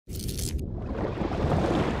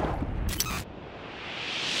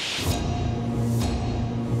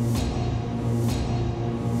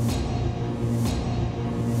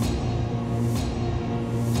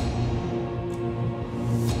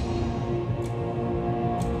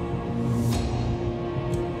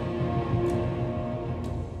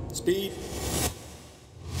Speed.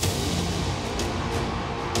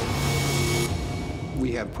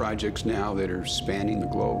 We have projects now that are spanning the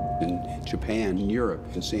globe. In Japan, in Europe,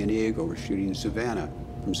 in San Diego, we're shooting in Savannah.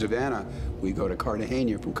 From Savannah, we go to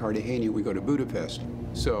Cartagena. From Cartagena, we go to Budapest.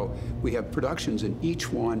 So we have productions in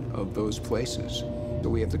each one of those places. So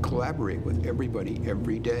we have to collaborate with everybody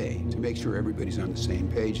every day to make sure everybody's on the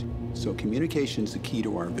same page. So communication is the key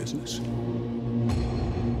to our business.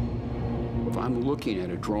 If I'm looking at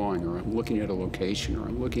a drawing, or I'm looking at a location, or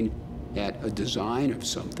I'm looking at a design of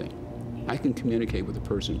something, I can communicate with the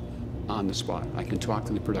person on the spot. I can talk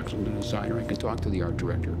to the production designer. I can talk to the art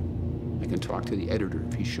director. I can talk to the editor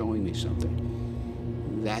if he's showing me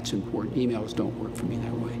something. That's important. Emails don't work for me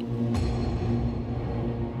that way.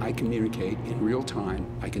 I communicate in real time.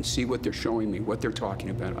 I can see what they're showing me, what they're talking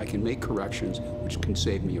about. I can make corrections, which can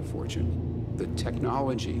save me a fortune. The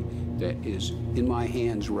technology that is in my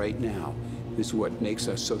hands right now is what makes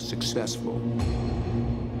us so successful.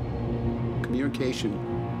 Communication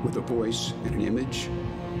with a voice and an image,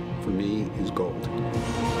 for me, is gold.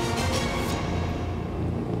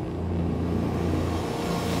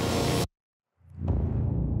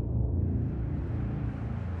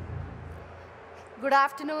 Good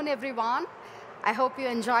afternoon, everyone. I hope you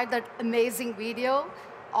enjoyed that amazing video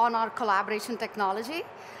on our collaboration technology.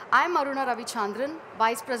 I'm Aruna Ravichandran,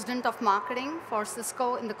 Vice President of Marketing for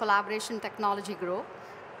Cisco in the Collaboration Technology Group.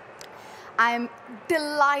 I am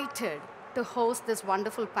delighted to host this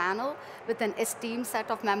wonderful panel with an esteemed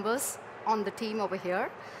set of members on the team over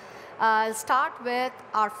here. I'll start with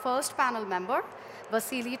our first panel member,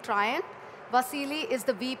 Vasily Tryan. Vasily is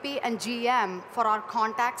the VP and GM for our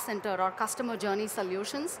contact center, our customer journey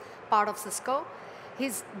solutions, part of Cisco.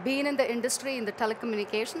 He's been in the industry in the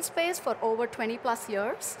telecommunications space for over 20+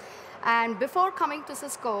 years. And before coming to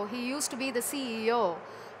Cisco, he used to be the CEO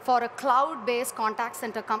for a cloud-based contact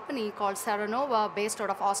center company called Serenova, based out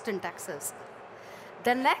of Austin, Texas.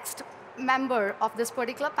 The next member of this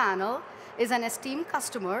particular panel is an esteemed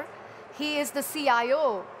customer. He is the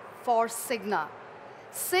CIO for Cigna.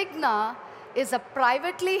 Cigna is a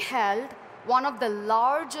privately held, one of the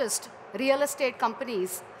largest real estate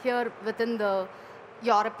companies here within the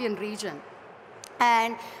European region.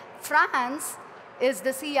 And France is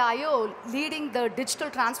the CIO leading the digital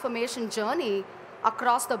transformation journey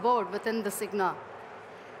across the board within the Cigna.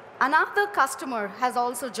 Another customer has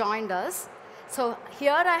also joined us. So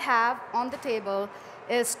here I have on the table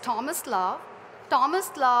is Thomas Love. Thomas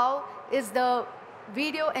Love is the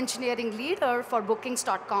video engineering leader for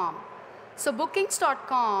Bookings.com. So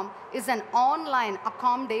Bookings.com is an online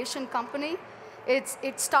accommodation company.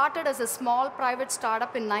 It started as a small private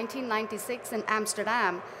startup in 1996 in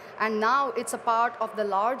Amsterdam, and now it's a part of the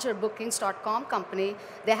larger Bookings.com company.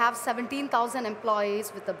 They have 17,000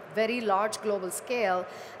 employees with a very large global scale,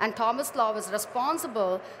 and Thomas Love is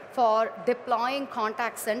responsible for deploying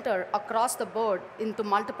contact center across the board into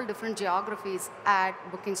multiple different geographies at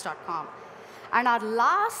Bookings.com. And our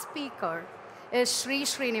last speaker is Sri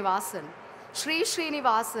Srinivasan. Sri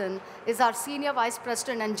Srinivasan is our Senior Vice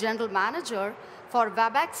President and General Manager for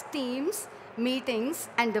WebEx Teams, Meetings,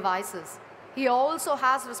 and Devices. He also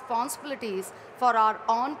has responsibilities for our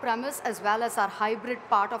on-premise as well as our hybrid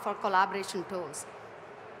part of our collaboration tools.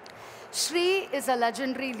 Sri is a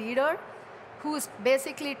legendary leader who is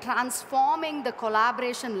basically transforming the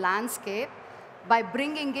collaboration landscape by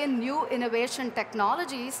bringing in new innovation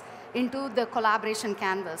technologies into the collaboration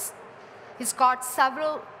canvas. He's got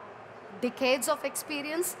several decades of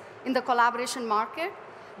experience in the collaboration market.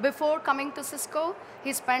 Before coming to Cisco,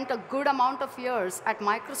 he spent a good amount of years at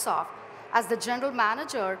Microsoft as the general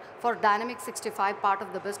manager for Dynamics 65 part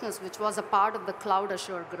of the business, which was a part of the Cloud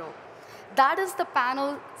Assure group. That is the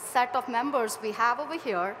panel set of members we have over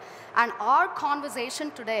here, and our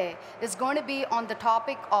conversation today is going to be on the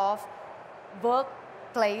topic of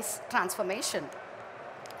workplace transformation.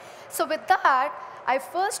 So with that, I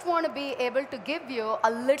first want to be able to give you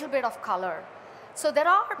a little bit of color. So there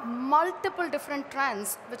are multiple different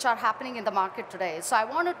trends which are happening in the market today. So I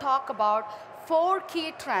want to talk about 4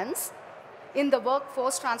 key trends in the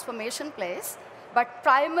workforce transformation place, but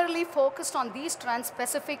primarily focused on these trends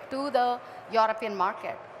specific to the European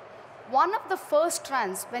market. One of the first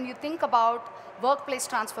trends, when you think about workplace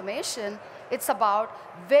transformation, it's about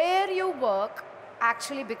where you work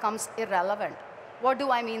actually becomes irrelevant. What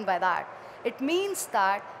do I mean by that? It means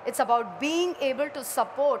that it's about being able to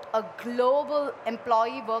support a global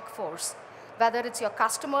employee workforce, whether it's your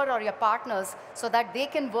customer or your partners, so that they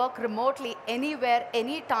can work remotely anywhere,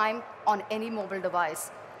 anytime, on any mobile device.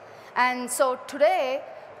 And so today,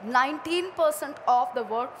 19% of the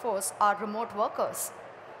workforce are remote workers.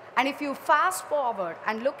 And if you fast forward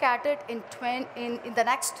and look at it in the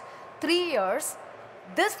next 3 years,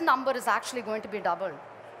 this number is actually going to be doubled,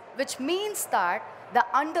 which means that the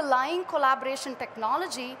underlying collaboration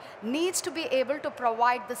technology needs to be able to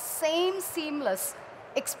provide the same seamless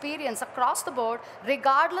experience across the board,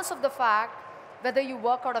 regardless of the fact whether you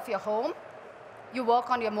work out of your home, you work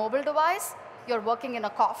on your mobile device, you're working in a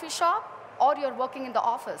coffee shop, or you're working in the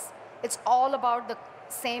office. It's all about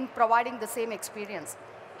providing the same experience.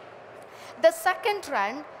 The second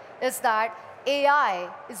trend is that AI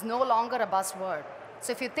is no longer a buzzword.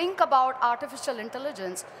 So if you think about artificial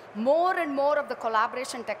intelligence, more and more of the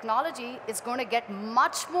collaboration technology is going to get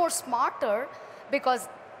much more smarter because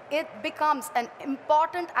it becomes an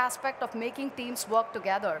important aspect of making teams work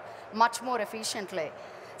together much more efficiently.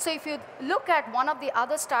 So if you look at one of the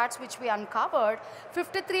other stats which we uncovered,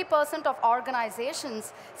 53% of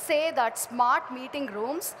organizations say that smart meeting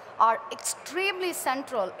rooms are extremely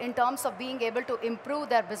central in terms of being able to improve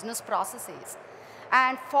their business processes.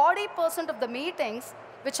 And 40% of the meetings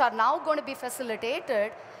which are now going to be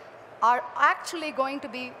facilitated are actually going to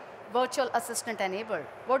be virtual assistant enabled.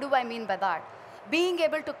 What do I mean by that? Being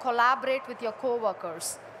able to collaborate with your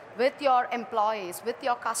coworkers, with your employees, with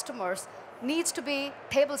your customers needs to be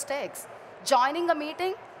table stakes. Joining a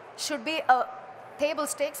meeting should be a table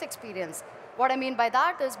stakes experience. What I mean by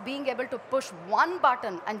that is being able to push one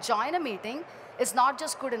button and join a meeting is not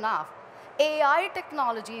just good enough. AI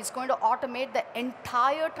technology is going to automate the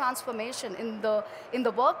entire transformation in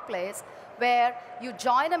the workplace, where you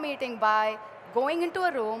join a meeting by going into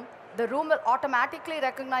a room. The room will automatically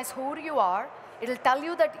recognize who you are. It'll tell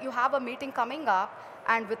you that you have a meeting coming up,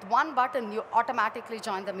 and with one button, you automatically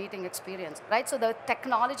join the meeting experience, right? So the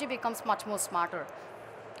technology becomes much more smarter.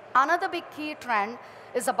 Another big key trend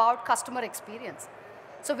is about customer experience.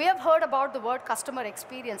 So we have heard about the word customer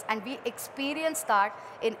experience, and we experience that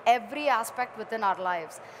in every aspect within our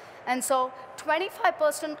lives. And so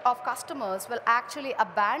 25% of customers will actually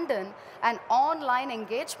abandon an online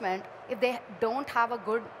engagement if they don't have a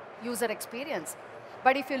good user experience.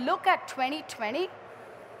 But if you look at 2020,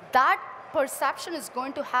 that perception is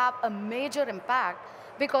going to have a major impact,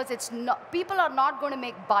 because people are not going to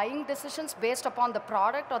make buying decisions based upon the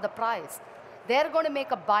product or the price. They're going to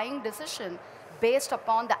make a buying decision based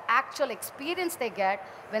upon the actual experience they get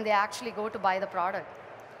when they actually go to buy the product.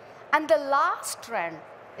 And the last trend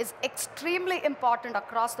is extremely important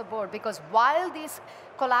across the board, because while these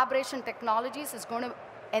collaboration technologies is going to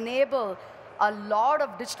enable a lot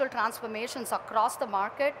of digital transformations across the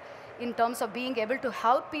market in terms of being able to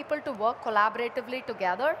help people to work collaboratively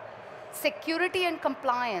together, security and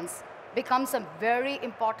compliance becomes a very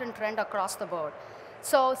important trend across the board.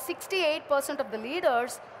 So 68% of the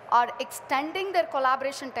leaders are extending their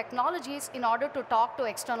collaboration technologies in order to talk to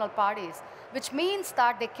external parties, which means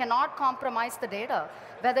that they cannot compromise the data.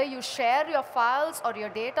 Whether you share your files or your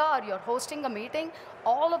data or you're hosting a meeting,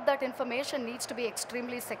 all of that information needs to be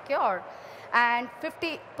extremely secure. And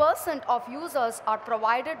 50% of users are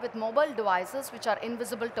provided with mobile devices which are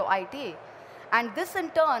invisible to IT. And this, in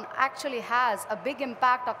turn, actually has a big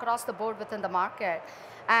impact across the board within the market.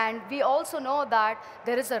 And we also know that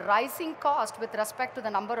there is a rising cost with respect to the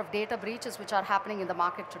number of data breaches which are happening in the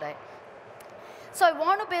market today. So I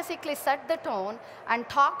want to basically set the tone and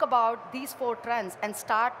talk about these 4 trends and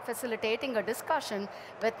start facilitating a discussion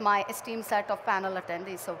with my esteemed set of panel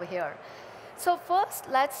attendees over here. So first,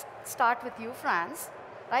 let's start with you, Franz.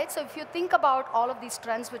 Right? So if you think about all of these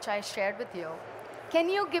trends which I shared with you, can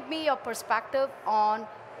you give me your perspective on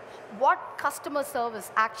what customer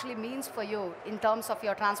service actually means for you in terms of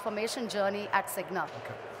your transformation journey at Cigna?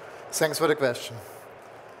 Okay. Thanks for the question.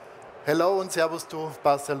 Hello and servus to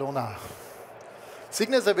Barcelona.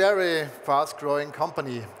 Cigna is a very fast-growing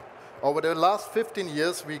company. Over the last 15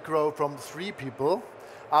 years, we grow from 3 people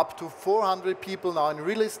up to 400 people now in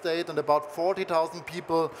real estate and about 40,000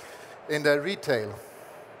 people in the retail.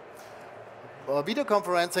 Video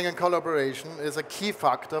conferencing and collaboration is a key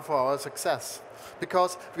factor for our success,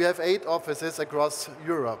 because we have 8 offices across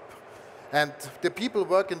Europe. And the people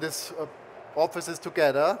work in these offices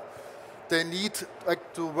together. They need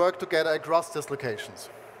to work together across these locations.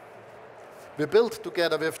 We built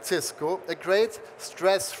together with Cisco a great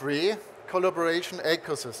stress-free collaboration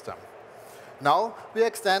ecosystem. Now we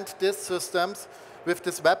extend these systems with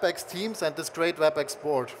this WebEx Teams and this great WebEx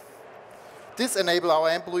board. This enables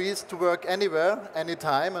our employees to work anywhere,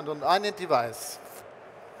 anytime, and on any device.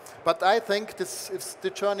 But I think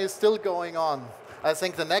the journey is still going on. I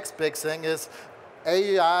think the next big thing is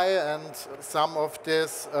AI and some of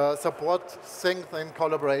this support things in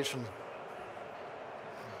collaboration.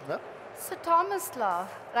 Yeah? So Thomas Love,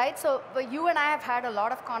 right? So you and I have had a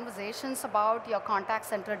lot of conversations about your contact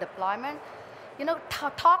center deployment.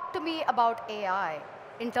 Talk to me about AI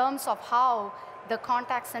in terms of how the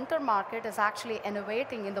contact center market is actually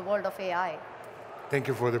innovating in the world of AI. Thank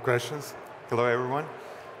you for the questions. Hello, everyone.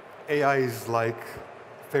 AI is like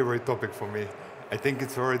favorite topic for me. I think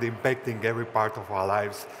it's already impacting every part of our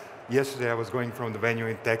lives. Yesterday, I was going from the venue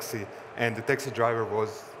in taxi, and the taxi driver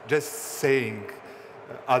was just saying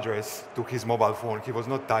address to his mobile phone. He was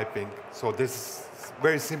not typing. So this is a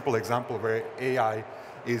very simple example where AI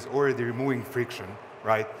is already removing friction,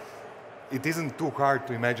 right? It isn't too hard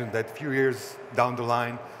to imagine that a few years down the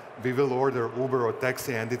line, we will order Uber or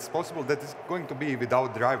taxi, and it's possible that it's going to be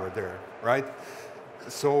without driver there, right?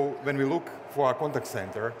 So when we look for a contact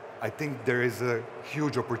center, I think there is a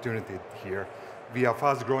huge opportunity here. We are a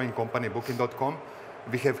fast-growing company, Booking.com.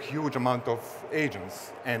 We have huge amount of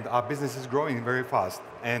agents, and our business is growing very fast.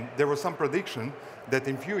 And there was some prediction that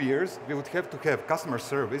in few years, we would have to have customer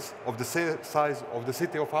service of the size of the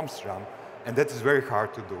city of Amsterdam, and that is very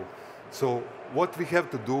hard to do. So what we have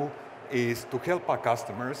to do is to help our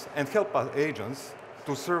customers and help our agents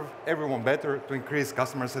to serve everyone better, to increase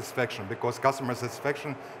customer satisfaction, because customer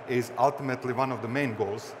satisfaction is ultimately one of the main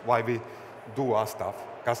goals why we do our stuff,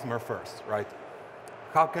 customer first, right?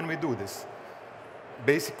 How can we do this?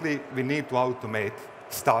 Basically, we need to automate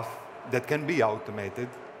stuff that can be automated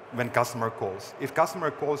when customer calls. If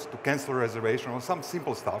customer calls to cancel a reservation or some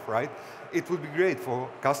simple stuff, right, it would be great for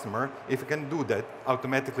customer if we can do that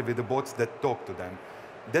automatically with the bots that talk to them.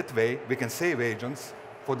 That way, we can save agents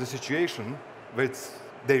for the situation where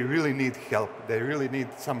they really need help. They really need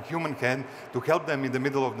some human hand to help them in the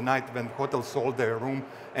middle of the night when hotels sold their room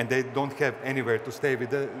and they don't have anywhere to stay with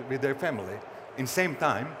their family. In same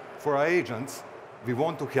time, for our agents, we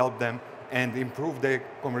want to help them and improve their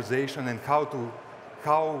conversation and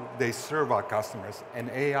how they serve our customers. And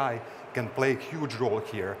AI can play a huge role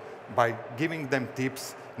here by giving them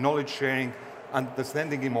tips, knowledge sharing,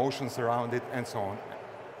 understanding emotions around it, and so on.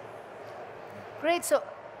 Great. So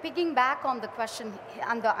picking back on the question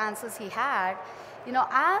and the answers he had,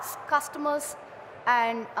 as customers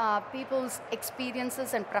and people's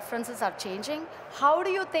experiences and preferences are changing, how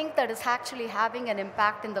do you think that is actually having an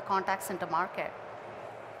impact in the contact center market?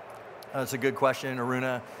 That's a good question,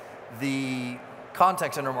 Aruna. The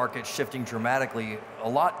contact center market shifting dramatically, a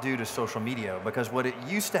lot due to social media, because what it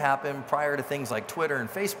used to happen prior to things like Twitter and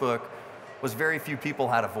Facebook was very few people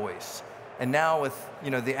had a voice. And now with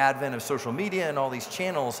the advent of social media and all these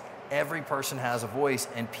channels, every person has a voice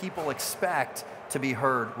and people expect to be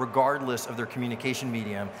heard regardless of their communication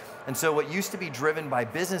medium. And so what used to be driven by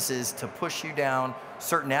businesses to push you down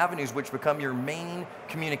certain avenues which become your main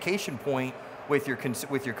communication point with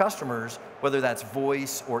your customers, whether that's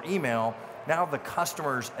voice or email, now the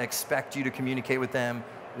customers expect you to communicate with them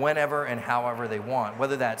whenever and however they want,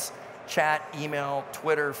 whether that's chat, email,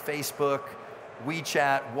 Twitter, Facebook,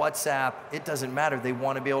 WeChat, WhatsApp, it doesn't matter. They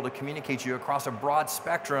want to be able to communicate you across a broad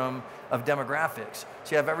spectrum of demographics.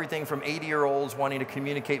 So you have everything from 80-year-olds wanting to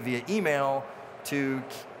communicate via email to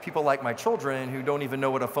people like my children who don't even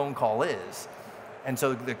know what a phone call is. And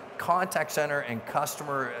so the contact center and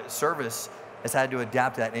customer service has had to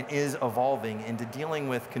adapt that and is evolving into dealing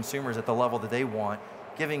with consumers at the level that they want,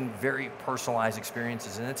 giving very personalized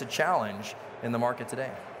experiences. And it's a challenge in the market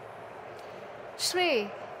today.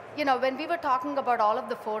 Shri, when we were talking about all of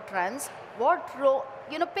the 4 trends, what role,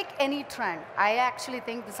 pick any trend. I actually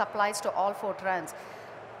think this applies to all 4 trends.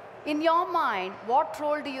 In your mind, what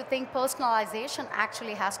role do you think personalization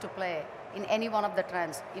actually has to play in any one of the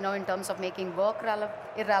trends, in terms of making work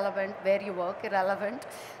irrelevant, where you work irrelevant,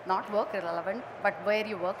 not work irrelevant, but where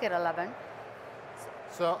you work irrelevant?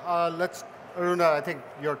 So Aruna, I think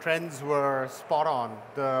your trends were spot on.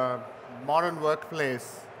 The modern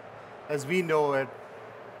workplace, as we know it,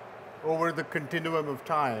 over the continuum of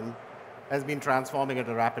time, has been transforming at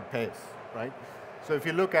a rapid pace, right? So if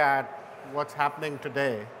you look at what's happening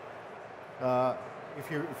today,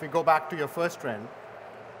 if we go back to your first trend,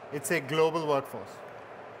 it's a global workforce.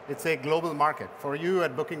 It's a global market. For you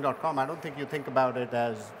at Booking.com, I don't think you think about it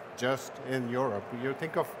as just in Europe. You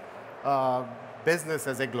think of business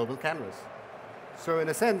as a global canvas. So in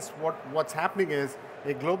a sense, what's happening is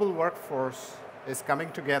a global workforce is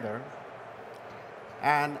coming together,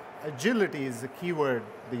 and agility is a key word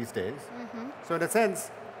these days. Mm-hmm. So in a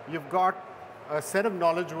sense, you've got a set of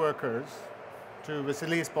knowledge workers, to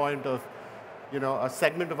Vasily's point of a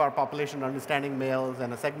segment of our population understanding males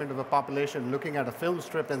and a segment of the population looking at a film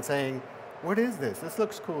strip and saying, what is this? This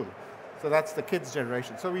looks cool. So that's the kids'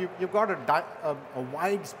 generation. So you've got a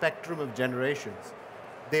wide spectrum of generations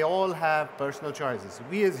they all have personal choices.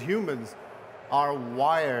 We as humans are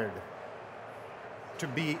wired to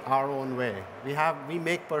be our own way. We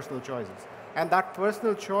make personal choices. And that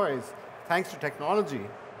personal choice, thanks to technology,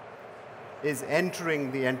 is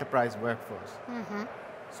entering the enterprise workforce.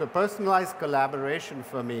 So personalized collaboration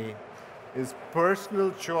for me is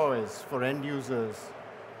personal choice for end users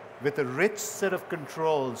with a rich set of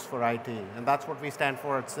controls for IT. And that's what we stand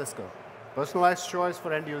for at Cisco. Personalized choice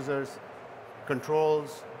for end users,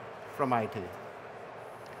 controls from IT.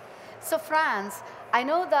 So Franz, I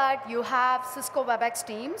know that you have Cisco WebEx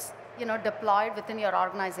teams, deployed within your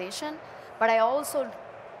organization, but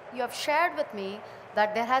you have shared with me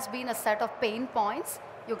that there has been a set of pain points.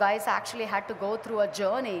 You guys actually had to go through a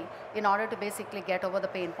journey in order to basically get over the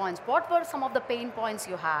pain points. What were some of the pain points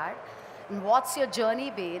you had? And what's your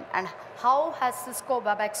journey been? And how has Cisco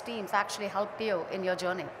WebEx teams actually helped you in your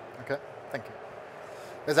journey? Okay, thank you.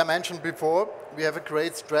 As I mentioned before, we have a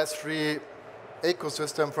great stress-free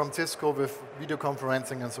ecosystem from Cisco with video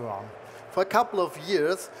conferencing and so on. For a couple of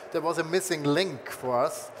years, there was a missing link for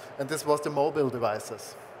us, and this was the mobile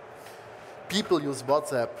devices. People use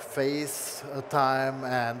WhatsApp, FaceTime,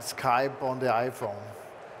 and Skype on the iPhone.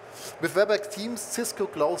 With WebEx Teams, Cisco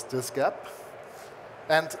closed this gap.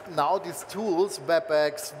 And now these tools,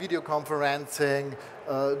 WebEx, video conferencing,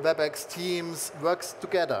 WebEx Teams, works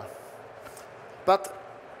together. But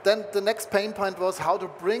then the next pain point was how to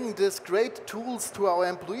bring these great tools to our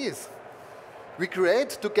employees. We create,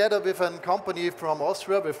 together with a company from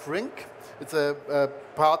Austria, with Rink, it's a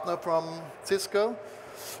partner from Cisco,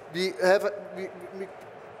 we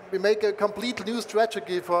make a complete new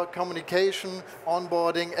strategy for communication,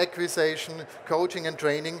 onboarding, acquisition, coaching, and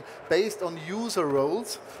training based on user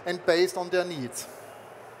roles and based on their needs.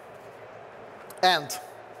 And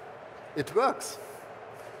it works.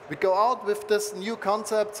 We go out with this new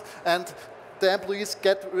concept, and the employees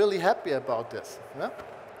get really happy about this. Yeah?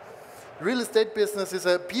 Real estate business is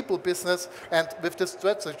a people business, and with this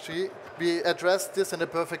strategy, we address this in a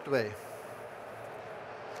perfect way.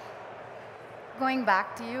 Going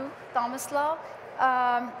back to you, Tomislav,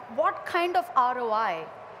 what kind of ROI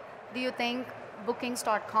do you think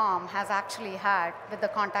Bookings.com has actually had with the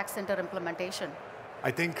contact center implementation? I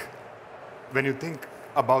think when you think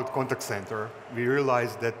about contact center, we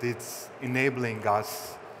realize that it's enabling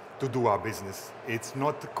us to do our business. It's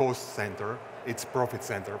not a cost center, it's profit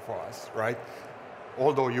center for us, right?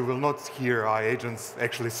 Although you will not hear our agents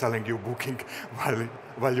actually selling you booking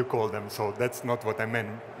while you call them. So that's not what I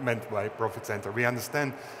meant by profit center. We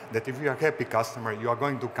understand that if you are a happy customer, you are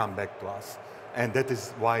going to come back to us. And that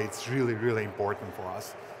is why it's really, really important for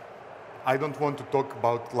us. I don't want to talk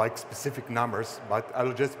about like specific numbers, but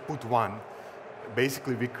I'll just put one.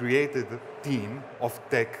 Basically, we created a team of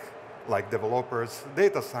tech, like developers,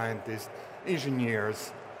 data scientists,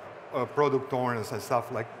 engineers, product owners and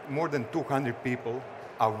stuff, like more than 200 people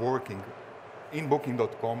are working in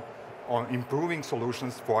Booking.com on improving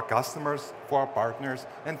solutions for our customers, for our partners,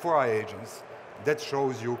 and for our agents. That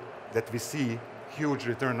shows you that we see huge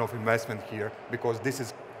return of investment here, because this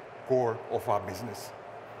is core of our business.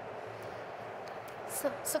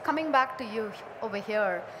 So coming back to you over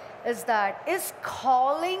here, is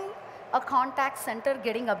calling a contact center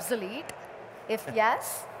getting obsolete? If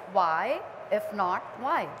yes, why? If not,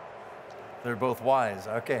 why? They're both wise.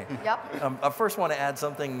 Okay. Yep. I first want to add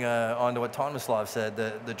something onto what Tomislav said.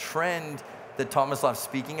 The trend that Tomislav's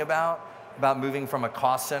speaking about moving from a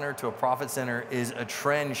cost center to a profit center, is a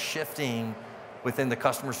trend shifting within the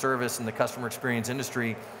customer service and the customer experience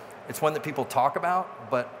industry. It's one that people talk about,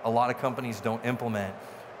 but a lot of companies don't implement.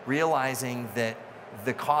 Realizing that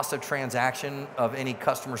the cost of transaction of any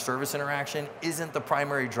customer service interaction isn't the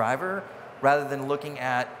primary driver, rather than looking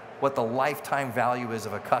at what the lifetime value is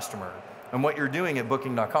of a customer. And what you're doing at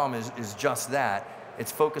Booking.com is just that.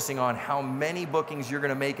 It's focusing on how many bookings you're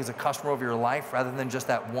going to make as a customer over your life, rather than just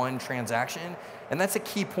that one transaction. And that's a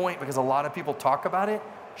key point, because a lot of people talk about it.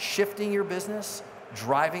 Shifting your business,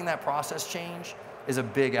 driving that process change is a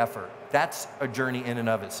big effort. That's a journey in and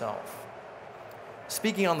of itself.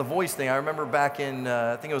 Speaking on the voice thing, I remember back in,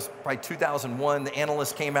 I think it was probably 2001, the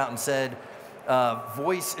analyst came out and said,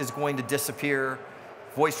 voice is going to disappear,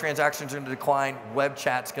 voice transactions are going to decline, web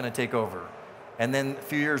chat's going to take over. And then a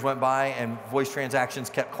few years went by and voice transactions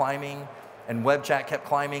kept climbing and web chat kept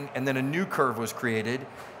climbing, and then a new curve was created.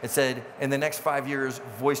 It said, in the next 5 years,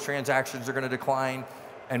 voice transactions are going to decline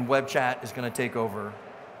and web chat is going to take over.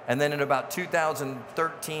 And then in about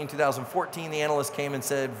 2013, 2014, the analyst came and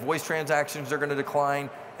said, voice transactions are going to decline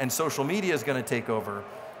and social media is going to take over.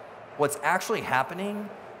 What's actually happening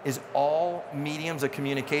is all mediums of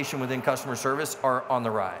communication within customer service are on the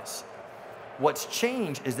rise. What's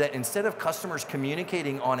changed is that instead of customers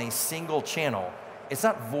communicating on a single channel, it's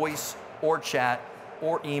not voice or chat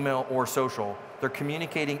or email or social. They're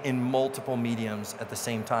communicating in multiple mediums at the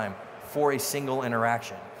same time for a single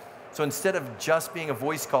interaction. So instead of just being a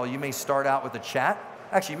voice call, you may start out with a chat.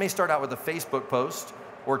 Actually, you may start out with a Facebook post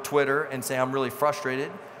or Twitter and say, I'm really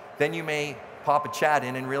frustrated. Then you may pop a chat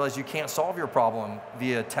in and realize you can't solve your problem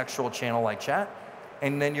via textual channel like chat.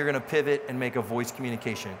 And then you're going to pivot and make a voice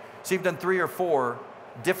communication. So you've done 3 or 4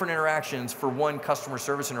 different interactions for one customer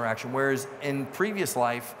service interaction, whereas in previous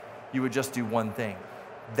life, you would just do one thing.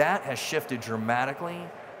 That has shifted dramatically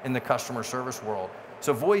in the customer service world.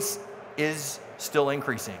 So voice is still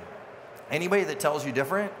increasing. Anybody that tells you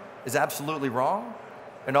different is absolutely wrong,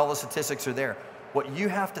 and all the statistics are there. What you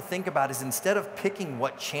have to think about is instead of picking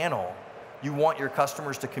what channel you want your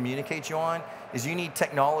customers to communicate you on, is you need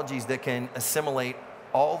technologies that can assimilate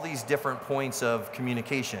all these different points of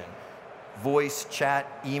communication. Voice,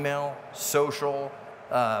 chat, email, social.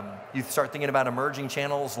 You start thinking about emerging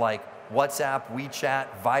channels like WhatsApp, WeChat,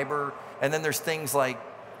 Viber, and then there's things like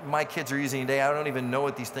my kids are using today. I don't even know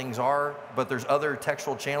what these things are, but there's other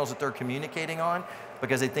textual channels that they're communicating on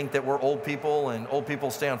because they think that we're old people and old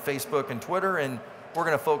people stay on Facebook and Twitter, and we're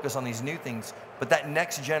going to focus on these new things. But that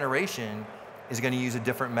next generation is going to use a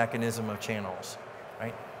different mechanism of channels,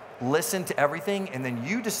 right? Listen to everything, and then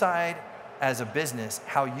you decide as a business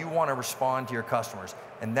how you want to respond to your customers.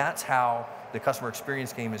 And that's how the customer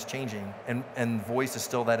experience game is changing, and voice is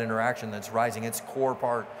still that interaction that's rising. It's a core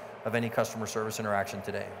part of any customer service interaction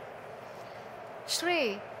today.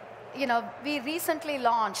 Shri, we recently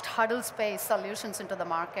launched Huddle Space solutions into the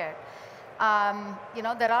market. There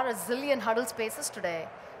are a zillion Huddle spaces today,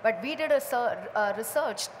 but we did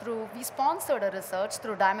we sponsored a research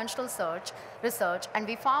through dimensional research, and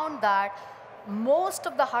we found that most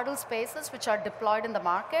of the Huddle spaces which are deployed in the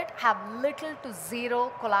market have little to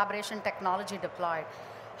zero collaboration technology deployed.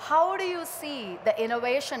 How do you see the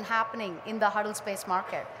innovation happening in the Huddle space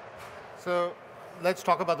market? So let's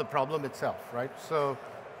talk about the problem itself, right? So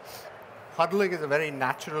huddling is a very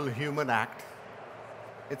natural human act.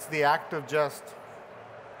 It's the act of just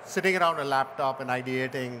sitting around a laptop and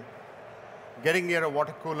ideating, getting near a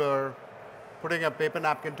water cooler, putting a paper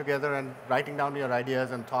napkin together and writing down your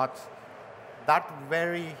ideas and thoughts. That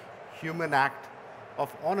very human act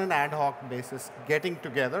of, on an ad hoc basis, getting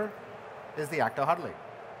together is the act of huddling.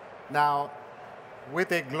 Now,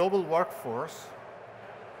 with a global workforce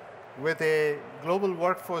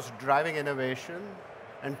driving innovation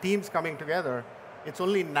and teams coming together, it's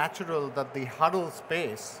only natural that the huddle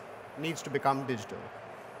space needs to become digital.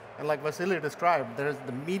 And like Vasily described, the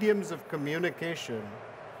mediums of communication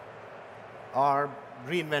are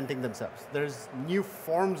reinventing themselves. There's new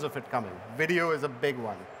forms of it coming. Video is a big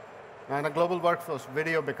one. Now, in a global workforce,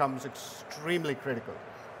 video becomes extremely critical.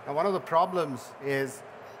 Now, one of the problems is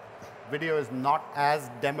video is not as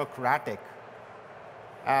democratic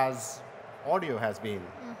as audio has been,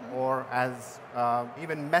 or as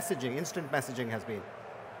even messaging, instant messaging has been.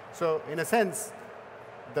 So in a sense,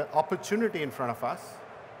 the opportunity in front of us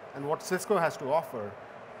and what Cisco has to offer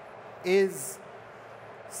is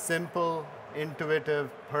simple, intuitive,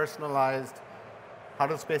 personalized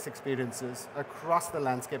huddle space experiences across the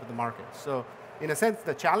landscape of the market. So in a sense,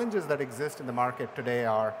 the challenges that exist in the market today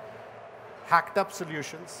are hacked up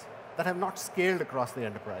solutions that have not scaled across the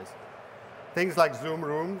enterprise. Things like Zoom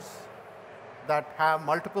Rooms that have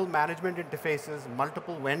multiple management interfaces,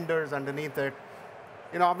 multiple vendors underneath it.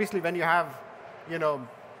 Obviously when you have,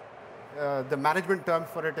 the management term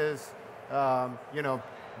for it is,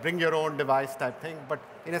 bring your own device type thing, but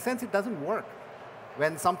in a sense it doesn't work.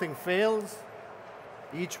 When something fails,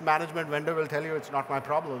 each management vendor will tell you it's not my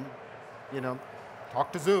problem,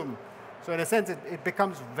 talk to Zoom. So in a sense, it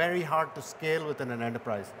becomes very hard to scale within an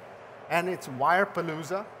enterprise. And it's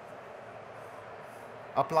Wirepalooza,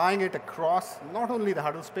 applying it across not only the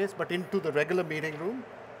huddle space, but into the regular meeting room.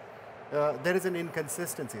 There is an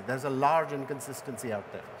inconsistency. There's a large inconsistency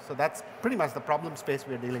out there. So that's pretty much the problem space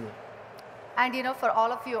we're dealing with. And for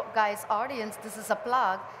all of you guys' audience, this is a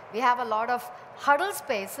plug. We have a lot of huddle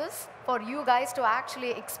spaces for you guys to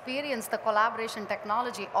actually experience the collaboration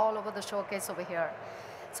technology all over the showcase over here.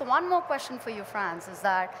 So one more question for you, Franz, is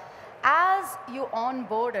that as you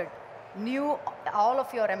onboarded all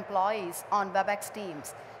of your employees on WebEx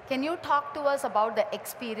Teams, can you talk to us about the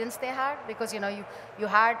experience they had? Because you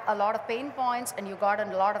had a lot of pain points and you got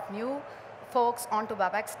a lot of new folks onto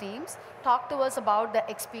WebEx Teams. Talk to us about the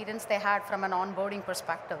experience they had from an onboarding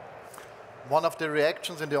perspective. One of the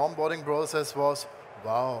reactions in the onboarding process was,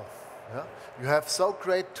 wow, you have so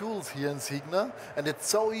great tools here in Signa, and it's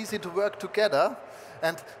so easy to work together.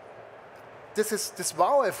 And this is this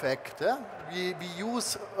wow effect. Yeah? We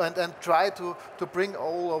use and try to bring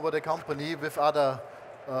all over the company with other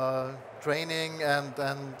training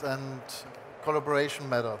and collaboration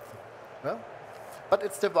methods. Yeah? But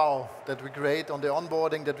it's the wow that we create on the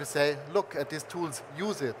onboarding, that we say, look at these tools,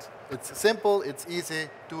 use it. It's simple, it's easy,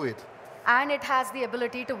 do it. And it has the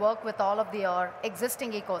ability to work with all of your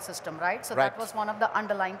existing ecosystem, right? So that was one of the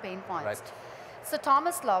underlying pain points. Right. So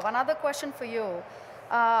Tomislav, another question for you.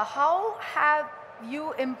 How have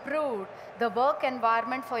you improved the work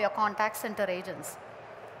environment for your contact center agents?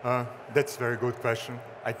 That's a very good question.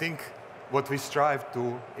 I think what we strive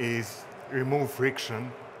to is remove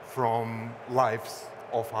friction from lives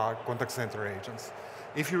of our contact center agents.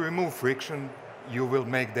 If you remove friction, you will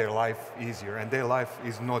make their life easier, and their life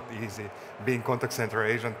is not easy. Being contact center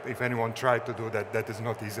agent, if anyone tried to do that, that is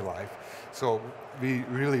not easy life. So we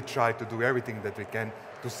really try to do everything that we can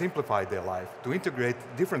to simplify their life, to integrate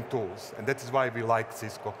different tools, and that is why we like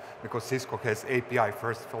Cisco, because Cisco has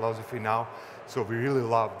API-first philosophy now, so we really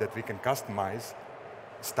love that we can customize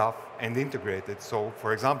stuff and integrate it. So,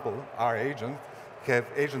 for example, our agent have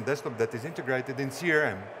agent desktop that is integrated in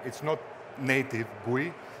CRM. It's not native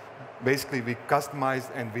GUI. Basically, we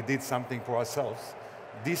customized and we did something for ourselves.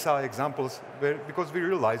 These are examples where, because we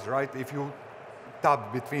realize, right, if you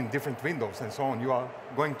tab between different windows and so on, you are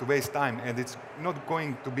going to waste time, and it's not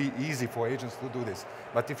going to be easy for agents to do this.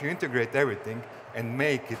 But if you integrate everything and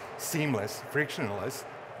make it seamless, frictionless,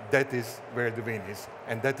 that is where the win is.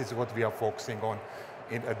 And that is what we are focusing on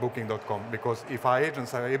at Booking.com, because if our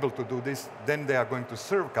agents are able to do this, then they are going to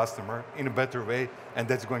serve customer in a better way, and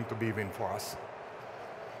that's going to be a win for us.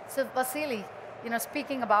 So Vasily,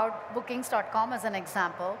 speaking about Bookings.com as an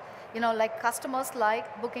example, like customers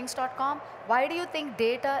like Bookings.com, why do you think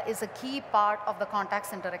data is a key part of the contact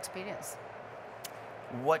center experience?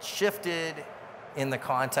 What shifted in the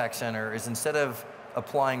contact center is, instead of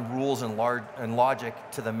applying rules and logic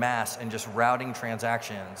to the mass and just routing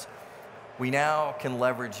transactions, we now can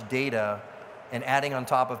leverage data and adding on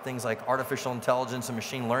top of things like artificial intelligence and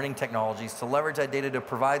machine learning technologies to leverage that data to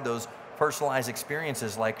provide those personalized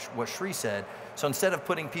experiences like what Shri said. So instead of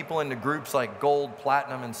putting people into groups like gold,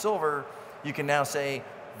 platinum, and silver, you can now say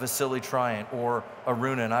Vasily Tryant or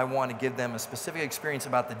Aruna, and I want to give them a specific experience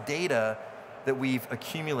about the data that we've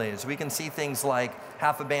accumulated. So we can see things like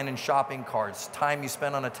half-abandoned shopping carts, time you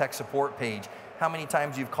spent on a tech support page, how many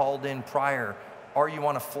times you've called in prior, are you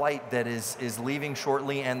on a flight that is leaving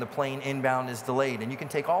shortly and the plane inbound is delayed? And you can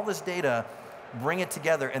take all this data, bring it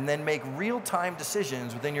together, and then make real-time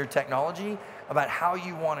decisions within your technology about how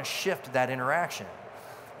you want to shift that interaction.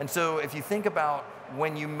 And so if you think about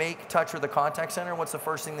when you make touch with the contact center, what's the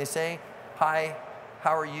first thing they say? Hi,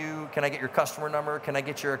 how are you? Can I get your customer number? Can I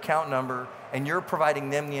get your account number? And you're providing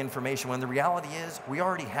them the information, when the reality is we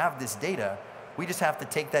already have this data. We just have to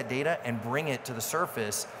take that data and bring it to the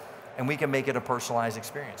surface, and we can make it a personalized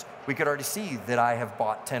experience. We could already see that I have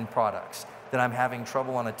bought 10 products, that I'm having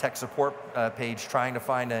trouble on a tech support page trying to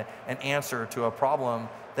find an answer to a problem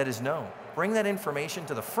that is known. Bring that information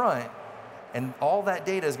to the front, and all that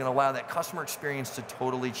data is going to allow that customer experience to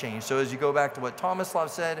totally change. So as you go back to what Tomislav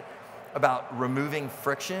said about removing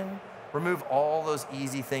friction, remove all those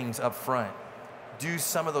easy things up front. Do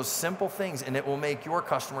some of those simple things, and it will make your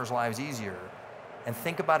customers' lives easier. And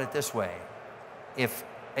think about it this way. If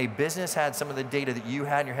a business had some of the data that you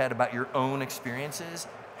had in your head about your own experiences,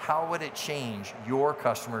 how would it change your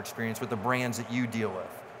customer experience with the brands that you deal with?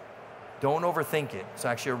 Don't overthink it. It's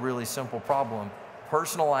actually a really simple problem.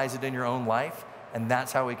 Personalize it in your own life, and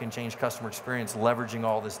that's how we can change customer experience, leveraging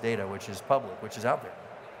all this data, which is public, which is out there.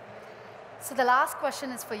 So the last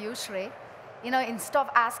question is for you, Shri. Instead of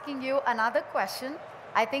asking you another question,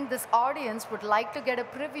 I think this audience would like to get a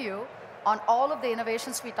preview on all of the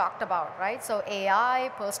innovations we talked about, right? So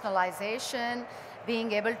AI, personalization,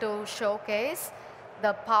 being able to showcase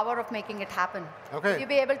the power of making it happen. Okay. Will you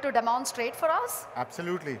be able to demonstrate for us?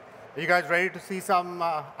 Absolutely. Are you guys ready to see some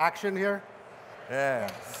action here? Yeah.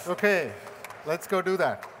 Okay, let's go do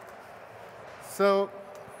that. So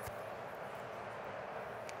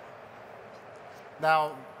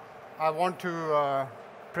now I want to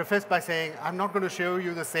preface by saying I'm not going to show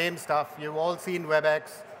you the same stuff. You've all seen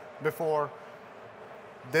WebEx before.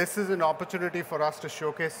 This is an opportunity for us to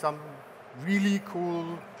showcase some really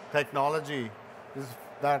cool technology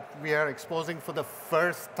that we are exposing for the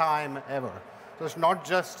first time ever. So it's not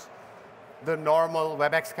just the normal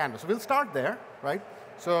WebEx canvas. So we'll start there, right?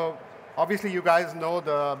 So obviously you guys know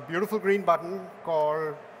the beautiful green button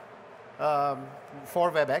called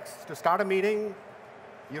for WebEx. To start a meeting,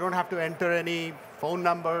 you don't have to enter any phone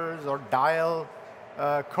numbers or dial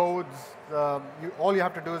codes. All you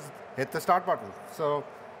have to do is hit the start button. So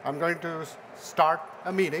I'm going to start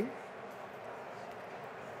a meeting.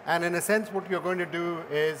 And in a sense, what you're going to do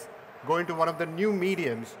is go into one of the new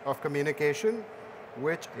mediums of communication,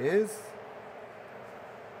 which is,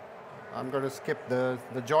 I'm going to skip the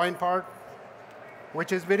join part,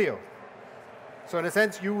 which is video. So in a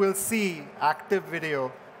sense, you will see active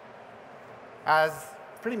video as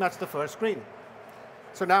pretty much the first screen.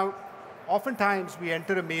 So now, oftentimes we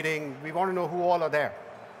enter a meeting, we want to know who all are there.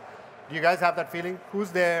 Do you guys have that feeling? Who's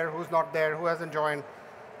there, who's not there, who hasn't joined?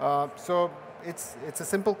 So it's a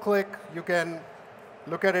simple click. You can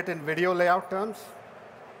look at it in video layout terms.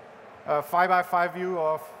 5x5 view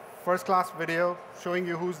of first-class video showing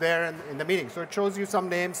you who's there in the meeting. So it shows you some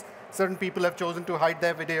names. Certain people have chosen to hide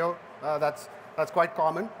their video. That's quite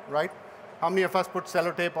common, right? How many of us put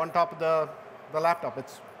sellotape on top of the laptop?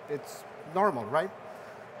 It's normal, right?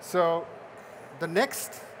 So the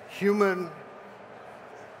next human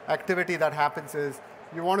activity that happens is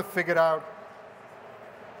you want to figure out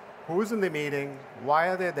who's in the meeting, why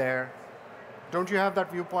are they there. Don't you have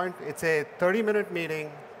that viewpoint? It's a 30-minute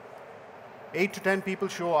meeting, 8 to 10 people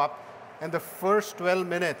show up, and the first 12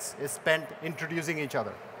 minutes is spent introducing each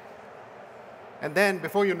other. And then,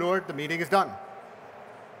 before you know it, the meeting is done.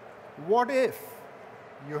 What if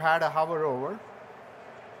you had a hover over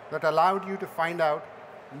that allowed you to find out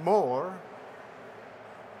more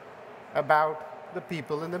about the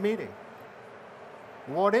people in the meeting?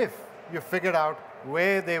 What if you figured out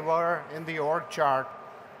where they were in the org chart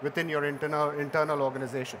within your internal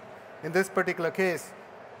organization? In this particular case,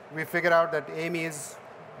 we figured out that Amy's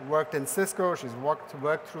worked in Cisco. She's worked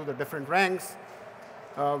through the different ranks.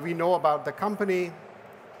 We know about the company.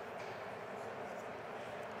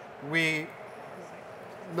 We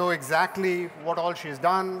know exactly what all she's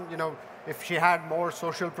done. You know, if she had more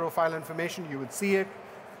social profile information, you would see it.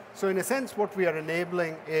 So in a sense, what we are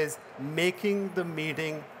enabling is making the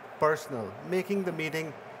meeting personal, making the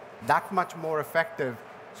meeting that much more effective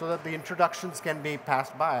so that the introductions can be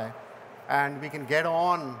passed by and we can get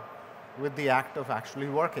on with the act of actually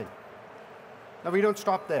working. Now, we don't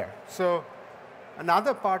stop there. So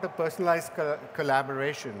another part of personalized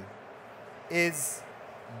collaboration is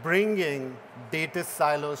bringing data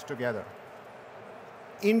silos together.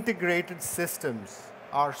 Integrated systems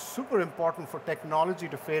are super important for technology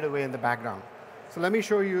to fade away in the background. So let me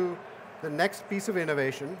show you the next piece of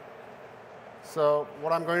innovation. So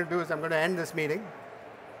what I'm going to do is I'm going to end this meeting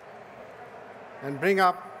and bring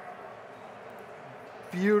up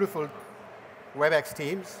beautiful WebEx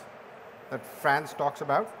Teams that Franz talks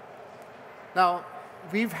about. Now,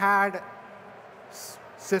 we've had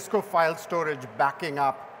Cisco file storage backing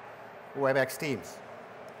up WebEx Teams.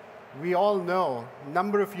 We all know a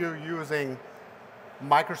number of you using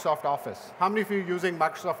Microsoft Office. How many of you are using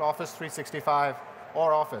Microsoft Office 365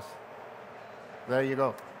 or Office? There you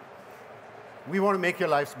go. We want to make your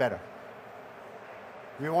lives better.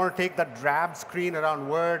 We want to take that drab screen around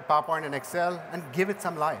Word, PowerPoint, and Excel and give it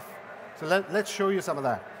some life. So let's show you some of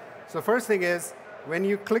that. So first thing is, when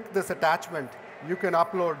you click this attachment, you can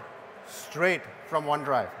upload straight from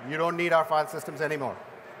OneDrive. You don't need our file systems anymore.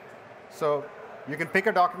 So you can pick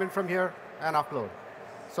a document from here and upload.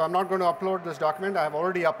 So I'm not going to upload this document. I've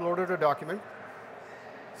already uploaded a document.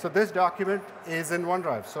 So this document is in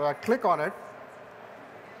OneDrive. So I click on it.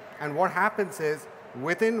 And what happens is,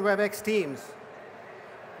 within WebEx Teams,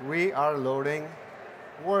 we are loading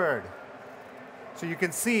Word. So you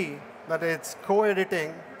can see that it's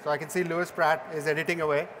co-editing. So I can see Louis Pratt is editing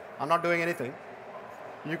away. I'm not doing anything.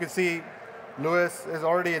 You can see Louis is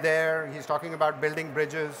already there. He's talking about building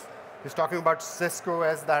bridges. He's talking about Cisco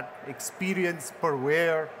as that experience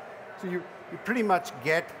purveyor. So you pretty much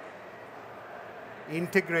get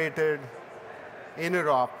integrated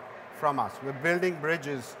interop from us. We're building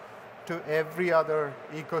bridges to every other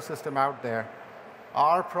ecosystem out there.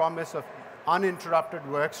 Our promise of uninterrupted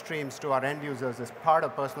work streams to our end users is part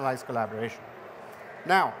of personalized collaboration.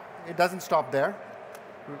 Now, it doesn't stop there.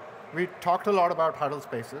 We talked a lot about Huddle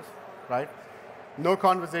spaces, right? No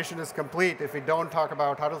conversation is complete if we don't talk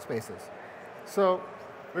about Huddle spaces. So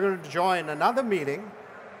we're going to join another meeting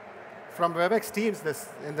from WebEx Teams,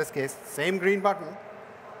 in this case, same green button.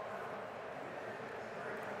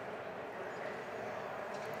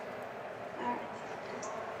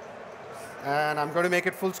 And I'm going to make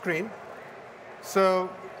it full screen. So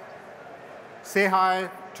say hi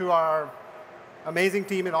to our amazing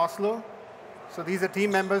team in Oslo. So these are team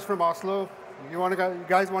members from Oslo. You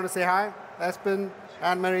guys want to say hi? Espen,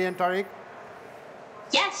 Anne-Marie, and Tariq?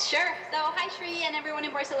 Yes, sure. So hi, Shri, and everyone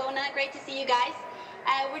in Barcelona. Great to see you guys.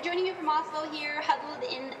 We're joining you from Oslo here, huddled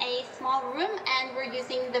in a small room, and we're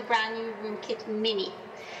using the brand new RoomKit Mini.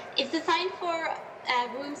 It's designed for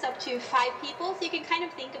rooms up to 5 people, so you can kind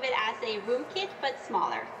of think of it as a RoomKit, but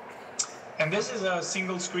smaller. And this is a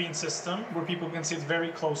single screen system where people can sit very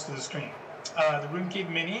close to the screen. The RoomKit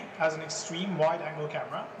Mini has an extreme wide angle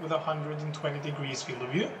camera with a 120 degrees field of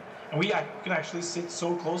view. And we can actually sit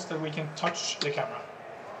so close that we can touch the camera.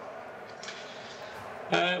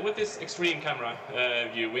 With this extreme camera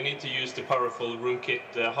view, we need to use the powerful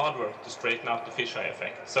RoomKit hardware to straighten out the fisheye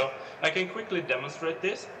effect. So I can quickly demonstrate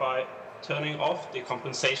this by turning off the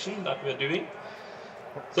compensation that we're doing.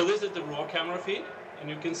 So this is the raw camera feed, and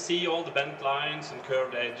you can see all the bent lines and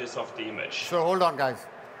curved edges of the image. So hold on, guys.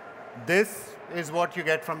 This is what you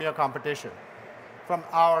get from your competition, from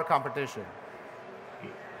our competition.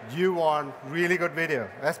 You want really good video.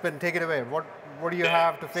 Espen, take it away. What do you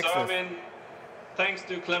have to fix this? I mean, thanks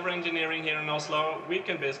to clever engineering here in Oslo, we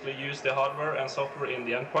can basically use the hardware and software in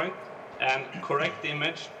the endpoint and correct the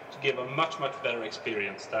image to give a much, much better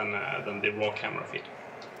experience than the raw camera feed.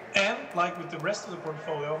 And like with the rest of the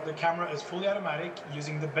portfolio, the camera is fully automatic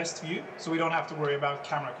using the best view, so we don't have to worry about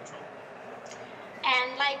camera control.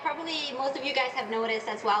 And like probably most of you guys have noticed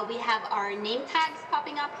as well, we have our name tags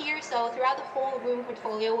popping up here. So throughout the whole room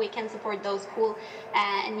portfolio, we can support those cool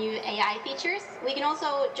new AI features. We can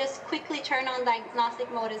also just quickly turn on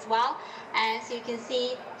diagnostic mode as well. So you can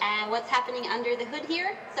see what's happening under the hood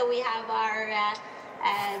here. So we have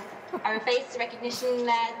our face recognition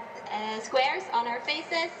squares on our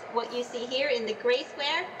faces. What you see here in the gray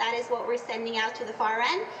square, that is what we're sending out to the far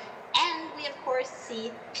end. And we, of course,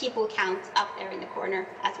 see people count up there in the corner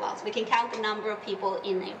as well. So we can count the number of people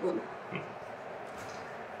in a room.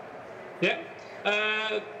 Yeah.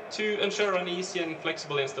 To ensure an easy and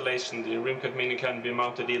flexible installation, the RoomKit Mini can be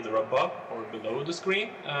mounted either above or below the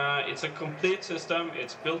screen. It's a complete system.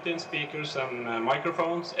 It's built-in speakers and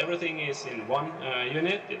microphones. Everything is in one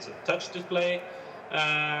unit. It's a touch display.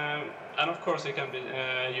 And, of course, it can be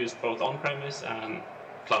used both on-premise and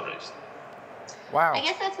cloud-based. Wow. I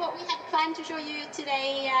guess that's what we had planned to show you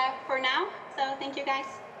today for now. So thank you, guys.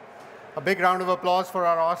 A big round of applause for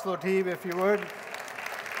our Oslo team, if you would.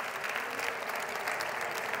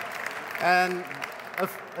 And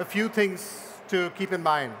a few things to keep in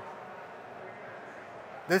mind.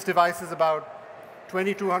 This device is about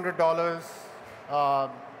 $2,200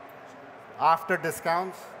 after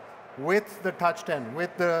discounts with the Touch 10,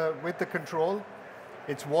 with the control.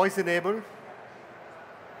 It's voice enabled.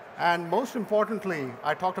 And most importantly,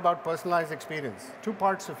 I talked about personalized experience. 2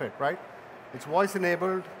 parts of it, right? It's voice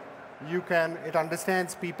enabled. It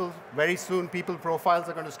understands people. Very soon, people profiles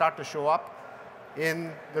are going to start to show up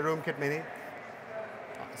in the RoomKit Mini.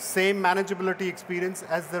 Same manageability experience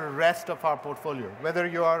as the rest of our portfolio. Whether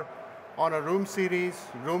you are on a room series,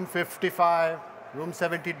 room 55, room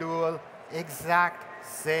 70 dual, exact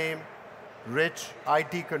same rich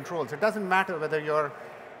IT controls. It doesn't matter whether you're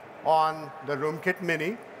on the RoomKit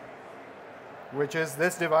Mini, which is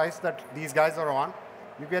this device that these guys are on.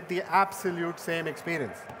 You get the absolute same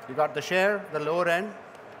experience. You got the share, the lower end.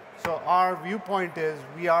 So our viewpoint is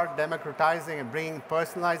we are democratizing and bringing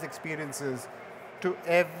personalized experiences to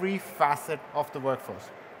every facet of the workforce.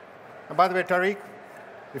 And by the way, Tariq,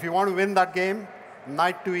 if you want to win that game,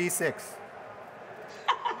 knight to e6.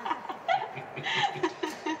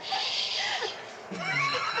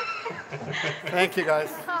 Thank you,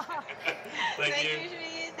 guys. Thank you.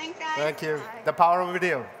 Thanks, guys. Thank you. The power of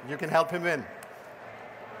video. You can help him win.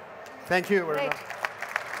 Thank you. Great.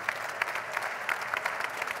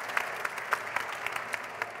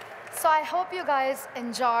 So I hope you guys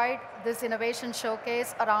enjoyed this innovation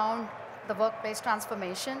showcase around the workplace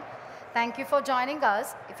transformation. Thank you for joining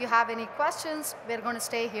us. If you have any questions, we're going to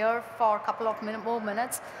stay here for a couple of more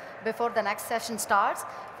minutes before the next session starts.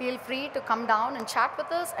 Feel free to come down and chat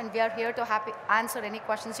with us, and we are here to answer any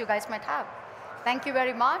questions you guys might have. Thank you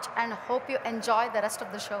very much, and hope you enjoy the rest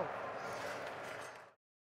of the show.